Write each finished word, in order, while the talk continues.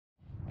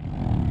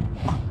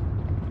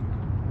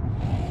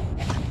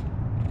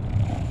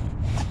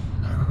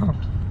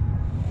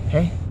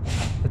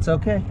It's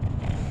okay.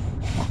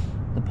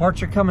 The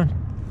parts are coming.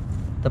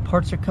 The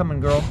parts are coming,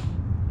 girl.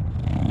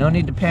 No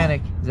need to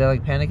panic. Is that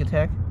like a panic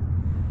attack?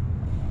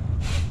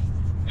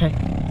 Hey,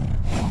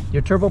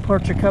 your turbo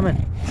parts are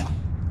coming.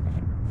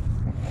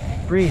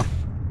 Breathe.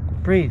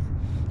 Breathe.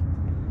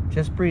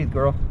 Just breathe,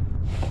 girl.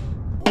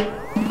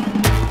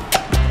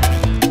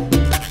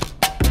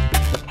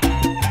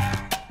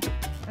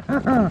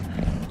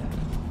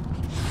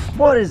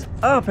 What is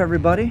up,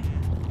 everybody?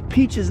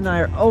 Peaches and I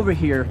are over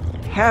here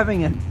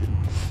having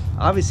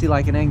obviously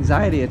like an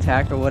anxiety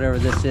attack or whatever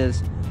this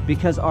is,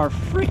 because our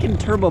freaking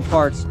turbo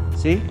parts,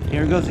 see,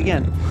 here it goes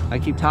again. I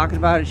keep talking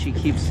about it, she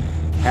keeps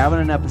having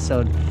an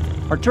episode.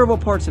 Our turbo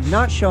parts have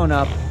not shown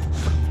up.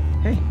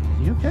 Hey,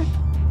 you okay?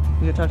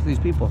 We gotta talk to these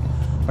people.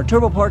 Our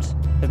turbo parts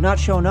have not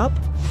shown up,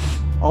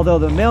 although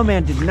the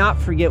mailman did not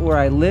forget where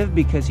I live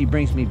because he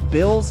brings me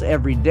bills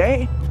every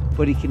day,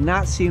 but he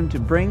cannot seem to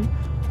bring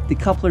the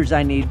couplers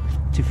I need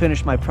to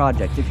finish my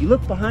project. If you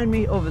look behind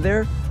me over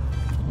there,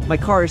 my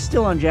car is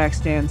still on jack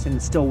stands and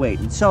it's still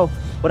waiting. So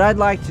what I'd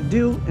like to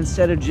do,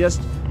 instead of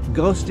just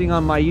ghosting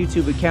on my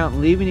YouTube account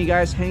and leaving you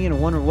guys hanging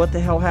and wondering what the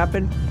hell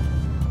happened,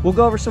 we'll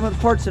go over some of the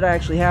parts that I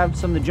actually have,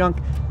 some of the junk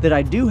that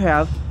I do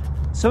have.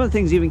 Some of the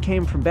things even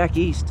came from back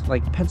east,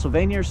 like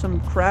Pennsylvania or some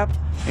crap,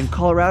 and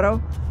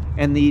Colorado.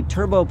 And the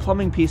turbo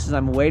plumbing pieces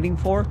I'm waiting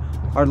for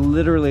are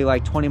literally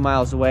like 20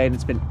 miles away, and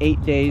it's been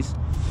 8 days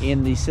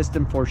in the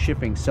system for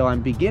shipping. So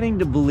I'm beginning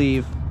to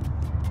believe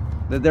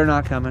that they're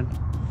not coming.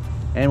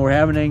 And we're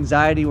having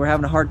anxiety, we're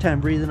having a hard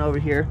time breathing over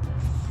here.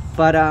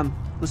 But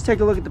let's take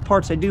a look at the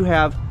parts I do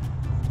have.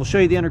 We'll show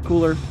you the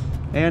intercooler.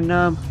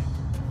 And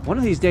one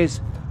of these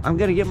days, I'm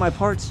gonna get my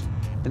parts,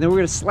 and then we're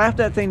gonna slap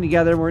that thing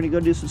together, and we're gonna go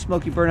do some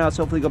smoky burnouts,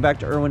 hopefully go back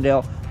to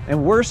Irwindale.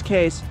 And worst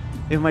case,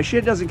 if my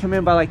shit doesn't come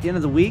in by like the end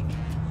of the week,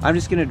 I'm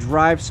just gonna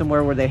drive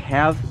somewhere where they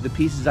have the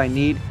pieces I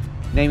need,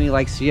 namely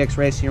like CX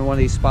Racing or one of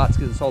these spots,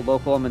 because it's all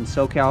local. I'm in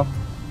SoCal.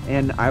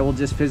 And I will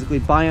just physically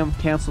buy them,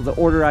 cancel the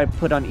order I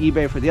put on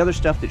eBay for the other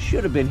stuff that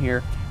should have been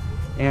here,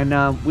 and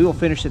we will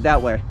finish it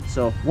that way.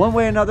 So one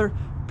way or another,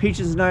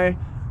 Peaches and I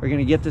are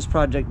gonna get this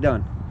project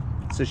done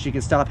so she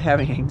can stop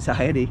having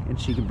anxiety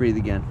and she can breathe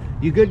again.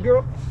 You good,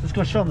 girl? Let's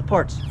go show them the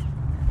parts.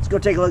 Let's go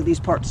take a look at these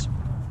parts.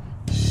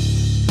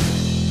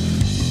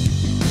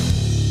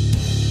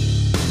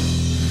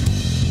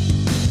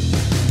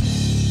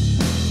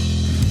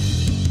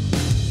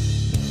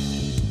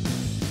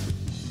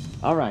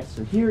 All right,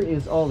 so here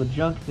is all the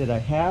junk that I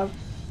have.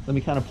 Let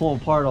me kind of pull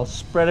them apart. I'll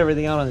spread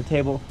everything out on the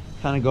table,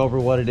 kind of go over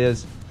what it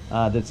is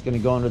that's going to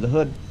go under the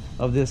hood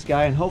of this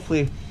guy, and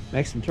hopefully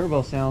make some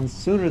turbo sounds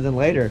sooner than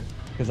later,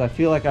 because I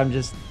feel like I'm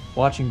just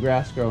watching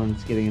grass grow and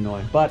it's getting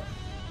annoying. But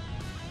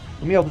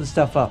let me open this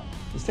stuff up.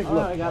 Let's take a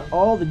look. I got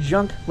all the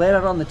junk laid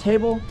out on the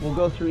table. We'll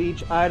go through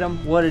each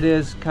item, what it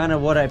is, kind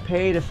of what I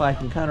paid, if I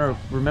can kind of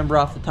remember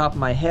off the top of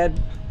my head.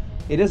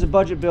 It is a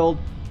budget build,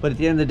 but at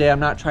the end of the day, I'm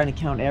not trying to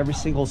count every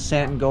single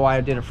cent and go,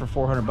 I did it for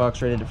 400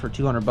 bucks or I did it for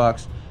 200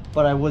 bucks.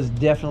 But I was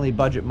definitely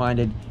budget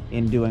minded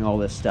in doing all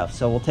this stuff.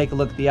 So we'll take a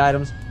look at the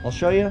items. I'll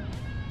show you,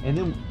 and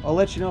then I'll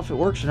let you know if it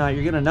works or not.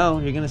 You're gonna know.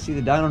 You're gonna see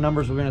the dyno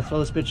numbers. We're gonna throw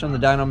this bitch on the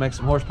dyno, make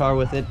some horsepower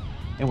with it.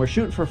 And we're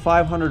shooting for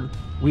 500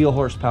 wheel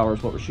horsepower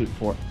is what we're shooting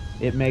for.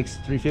 It makes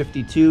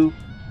 352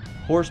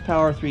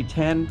 horsepower,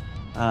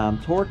 310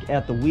 torque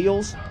at the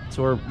wheels.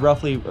 So we're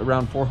roughly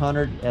around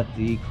 400 at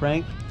the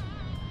crank,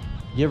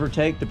 give or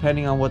take,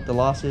 depending on what the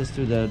loss is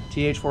through the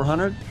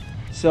TH400.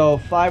 So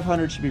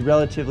 500 should be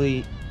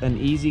relatively an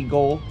easy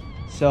goal.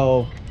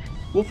 So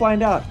we'll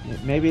find out.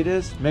 Maybe it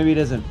is, maybe it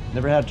isn't.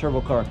 Never had a turbo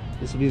car.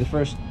 This will be the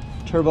first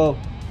turbo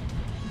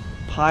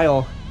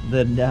pile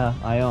that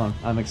I own.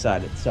 I'm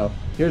excited. So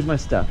here's my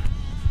stuff.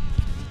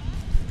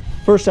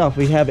 First off,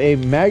 we have a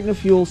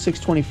MagnaFuel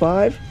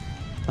 625.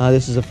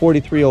 This is a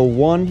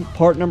 4301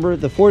 part number.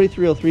 The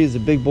 4303 is a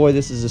big boy.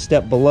 This is a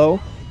step below.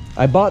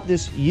 I bought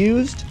this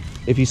used.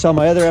 If you saw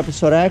my other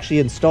episode, I actually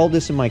installed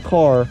this in my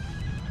car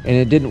and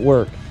it didn't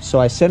work. So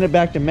I sent it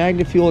back to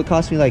MagnaFuel. It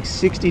cost me like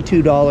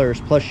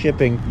 $62 plus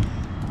shipping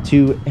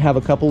to have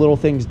a couple little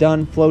things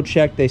done. Flow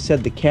check, they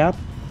said the cap,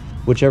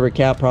 whichever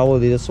cap,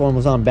 probably this one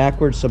was on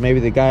backwards. So maybe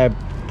the guy I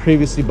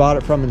previously bought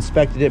it from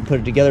inspected it and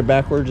put it together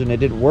backwards and it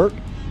didn't work.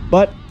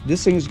 But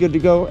this thing is good to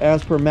go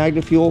as per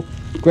MagnaFuel.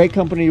 Great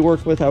company to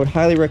work with. I would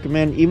highly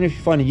recommend, even if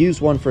you find a used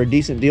one for a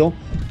decent deal,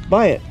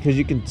 buy it, because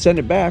you can send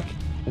it back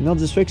and they'll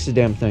just fix the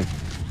damn thing.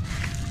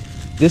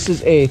 This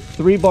is a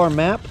 3-bar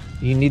map.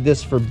 You need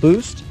this for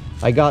boost.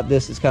 I got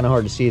this, it's kind of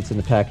hard to see, it's in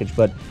the package,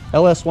 but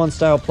LS1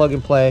 style plug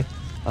and play.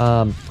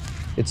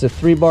 It's a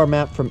 3-bar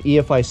map from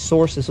EFI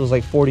Source. This was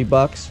like 40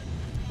 bucks,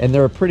 and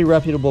they're a pretty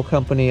reputable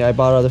company. I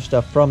bought other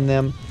stuff from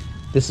them.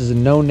 This is a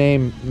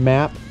no-name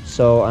map,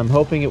 so I'm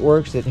hoping it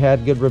works. It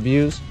had good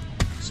reviews,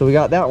 so we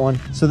got that one.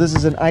 So this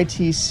is an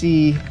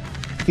ITC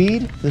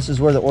feed. This is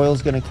where the oil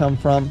is going to come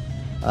from.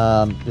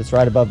 It's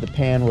right above the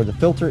pan where the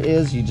filter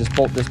is. You just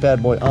bolt this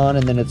bad boy on,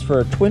 and then it's for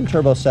a twin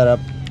turbo setup.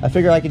 I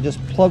figure I could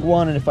just plug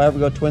one, and if I ever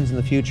go twins in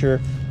the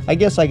future, I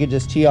guess I could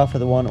just tee off of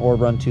the one or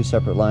run 2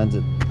 separate lines.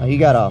 You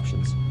got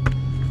options.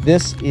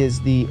 This is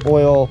the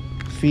oil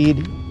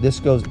feed. This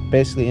goes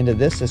basically into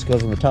this. This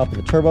goes on the top of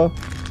the turbo.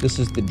 This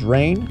is the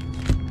drain.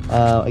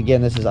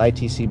 Again, this is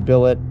ITC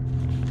billet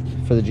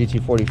for the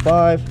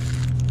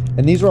GT45.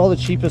 And these are all the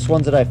cheapest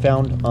ones that I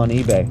found on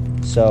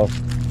eBay. So,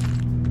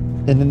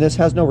 and then this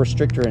has no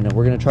restrictor in it.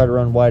 We're going to try to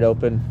run wide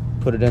open,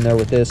 put it in there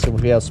with this. And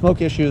if we have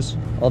smoke issues,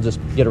 I'll just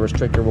get a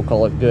restrictor. We'll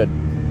call it good.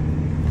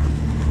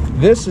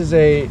 This is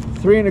a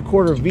 3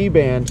 1/4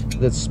 V-band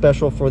that's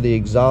special for the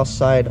exhaust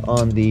side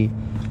on the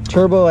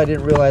turbo. I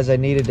didn't realize I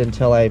needed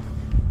until I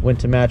went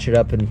to match it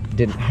up and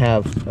didn't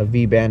have a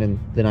V-band, and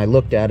then I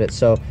looked at it.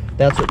 So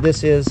that's what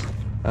this is.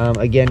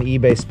 Again,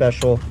 eBay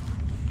special,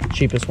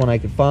 cheapest one I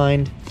could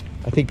find.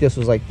 I think this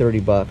was like 30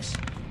 bucks.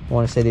 I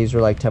want to say these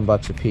were like 10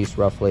 bucks a piece,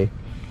 roughly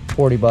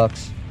 40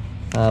 bucks.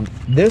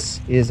 This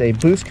is a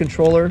boost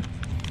controller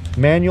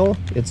manual.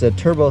 It's a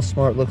Turbo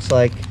Smart, looks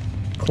like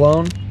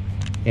clone,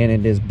 and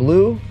it is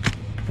blue,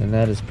 and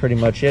that is pretty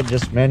much it.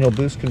 Just manual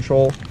boost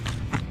control.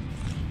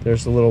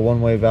 There's the little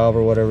one-way valve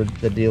or whatever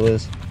the deal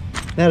is.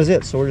 That is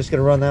it. So we're just going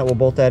to run that. We'll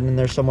bolt that in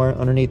there somewhere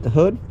underneath the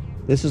hood.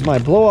 This is my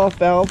blow-off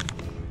valve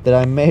that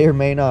I may or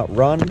may not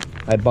run.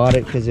 I bought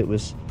it because it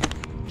was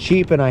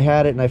cheap and I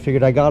had it, and I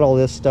figured I got all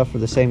this stuff for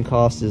the same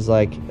cost as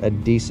like a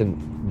decent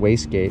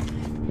wastegate.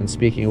 And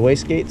speaking of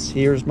wastegates,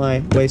 here's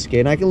my wastegate.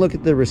 And I can look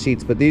at the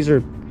receipts, but these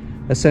are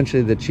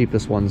essentially the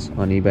cheapest ones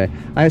on eBay.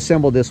 I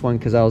assembled this one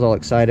because I was all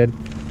excited.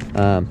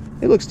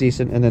 It looks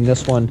decent. And then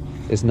this one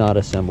is not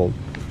assembled.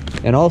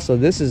 And also,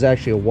 this is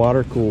actually a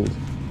water-cooled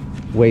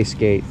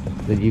wastegate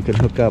that you can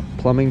hook up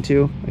plumbing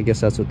to. I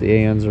guess that's what the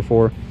ANs are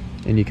for.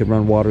 And you can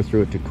run water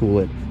through it to cool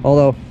it.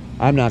 Although,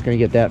 I'm not going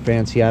to get that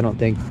fancy. I don't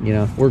think, you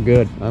know, we're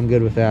good. I'm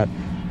good with that.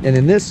 And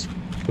then this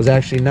was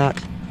actually not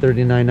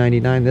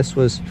 $39.99. This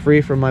was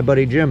free from my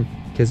buddy Jim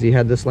because he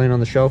had this laying on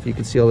the shelf. You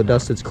can see all the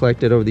dust that's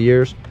collected over the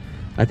years.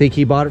 I think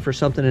he bought it for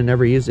something and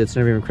never used it. It's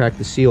never even cracked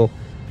the seal.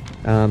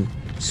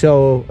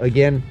 So,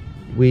 again,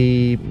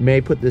 we may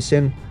put this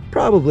in.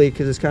 Probably,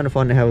 because it's kind of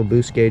fun to have a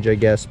boost gauge, I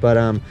guess. But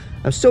I'm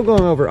still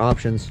going over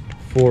options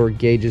for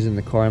gauges in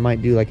the car. I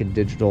might do like a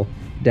digital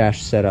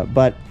dash setup.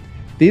 But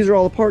these are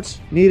all the parts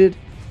needed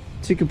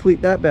to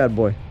complete that bad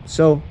boy.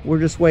 So we're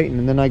just waiting.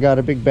 And then I got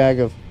a big bag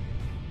of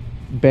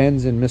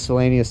bends and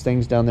miscellaneous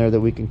things down there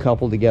that we can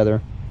couple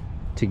together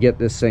to get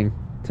this thing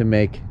to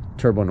make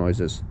turbo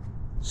noises.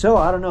 So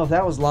I don't know if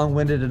that was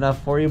long-winded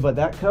enough for you, but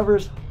that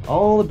covers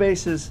all the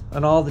bases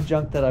on all the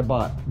junk that I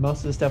bought. Most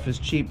of the stuff is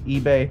cheap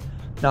eBay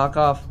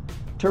knockoff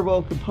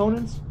turbo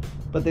components,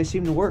 but they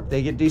seem to work.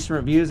 They get decent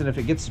reviews, and if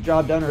it gets the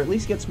job done, or at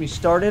least gets me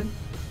started,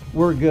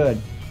 we're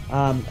good.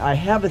 I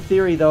have a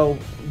theory though,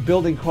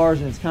 building cars,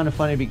 and it's kind of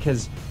funny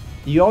because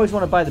you always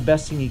want to buy the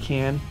best thing you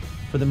can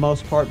for the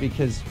most part,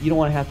 because you don't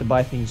want to have to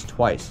buy things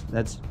twice.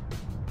 That's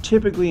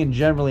typically and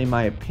generally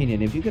my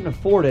opinion. If you can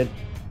afford it,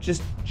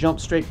 just jump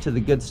straight to the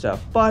good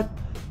stuff. But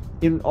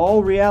in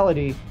all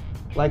reality,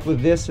 like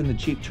with this and the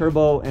cheap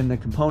turbo and the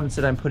components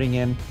that I'm putting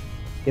in,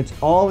 it's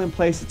all in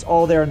place, it's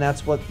all there, and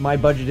that's what my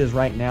budget is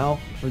right now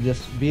for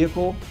this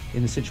vehicle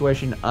in the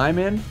situation I'm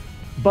in.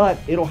 But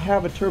it'll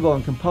have a turbo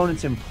and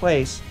components in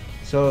place,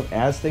 so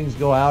as things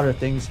go out or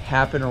things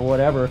happen or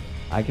whatever,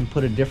 I can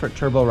put a different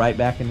turbo right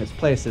back in its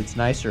place that's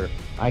nicer.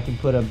 I can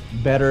put a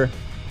better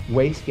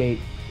wastegate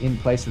in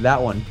place of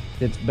that one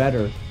that's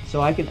better.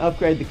 So I can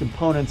upgrade the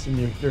components, and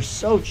they're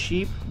so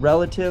cheap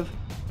relative,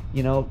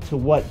 you know, to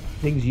what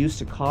things used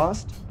to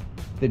cost,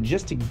 that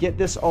just to get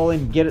this all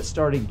in, get it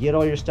started, get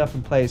all your stuff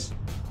in place,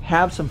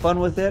 have some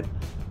fun with it,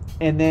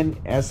 and then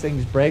as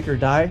things break or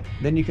die,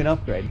 then you can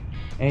upgrade.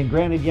 And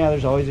granted, yeah,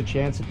 there's always a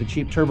chance if the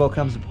cheap turbo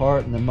comes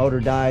apart and the motor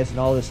dies and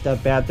all this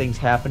stuff, bad things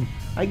happen.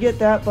 I get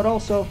that, but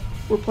also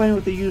we're playing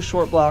with the used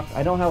short block.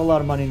 I don't have a lot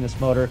of money in this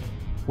motor.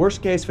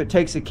 Worst case, if it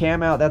takes the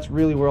cam out, that's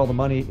really where all the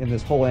money in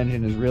this whole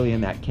engine is, really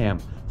in that cam.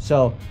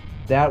 So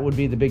that would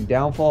be the big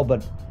downfall,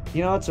 but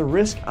you know, it's a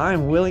risk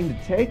I'm willing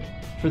to take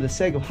for the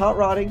sake of hot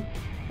rodding,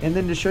 and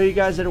then to show you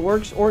guys that it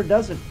works or it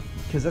doesn't,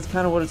 because that's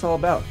kind of what it's all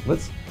about.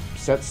 Let's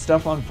set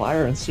stuff on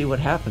fire and see what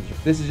happens.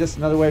 This is just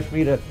another way for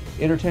me to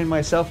entertain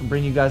myself and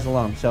bring you guys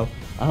along. So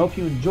I hope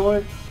you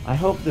enjoy. I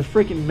hope the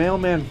freaking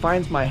mailman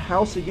finds my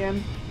house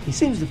again. He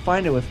seems to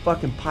find it with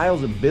fucking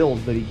piles of bills,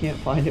 but he can't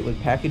find it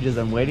with packages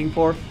I'm waiting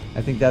for.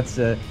 I think that's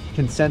a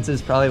consensus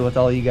probably with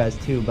all you guys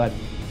too, but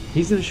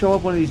he's gonna show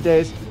up one of these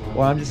days,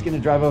 or I'm just gonna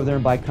drive over there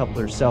and buy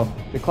couplers. So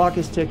the clock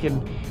is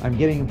ticking. I'm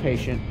getting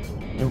impatient.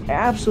 In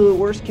absolute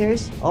worst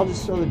case, I'll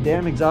just throw the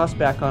damn exhaust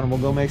back on and we'll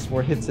go make some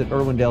more hits at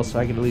Irwindale so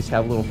I can at least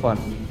have a little fun.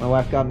 My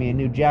wife got me a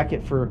new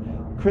jacket for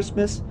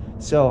Christmas,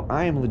 so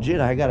I am legit.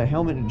 I got a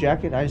helmet and a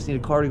jacket. I just need a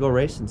car to go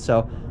racing.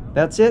 So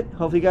that's it.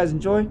 Hope you guys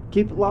enjoy.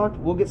 Keep it locked.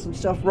 We'll get some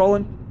stuff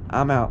rolling.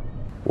 I'm out.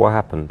 What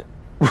happened?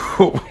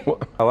 Oh,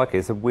 okay,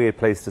 it's a weird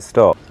place to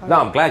stop. No,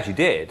 I'm glad you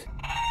did.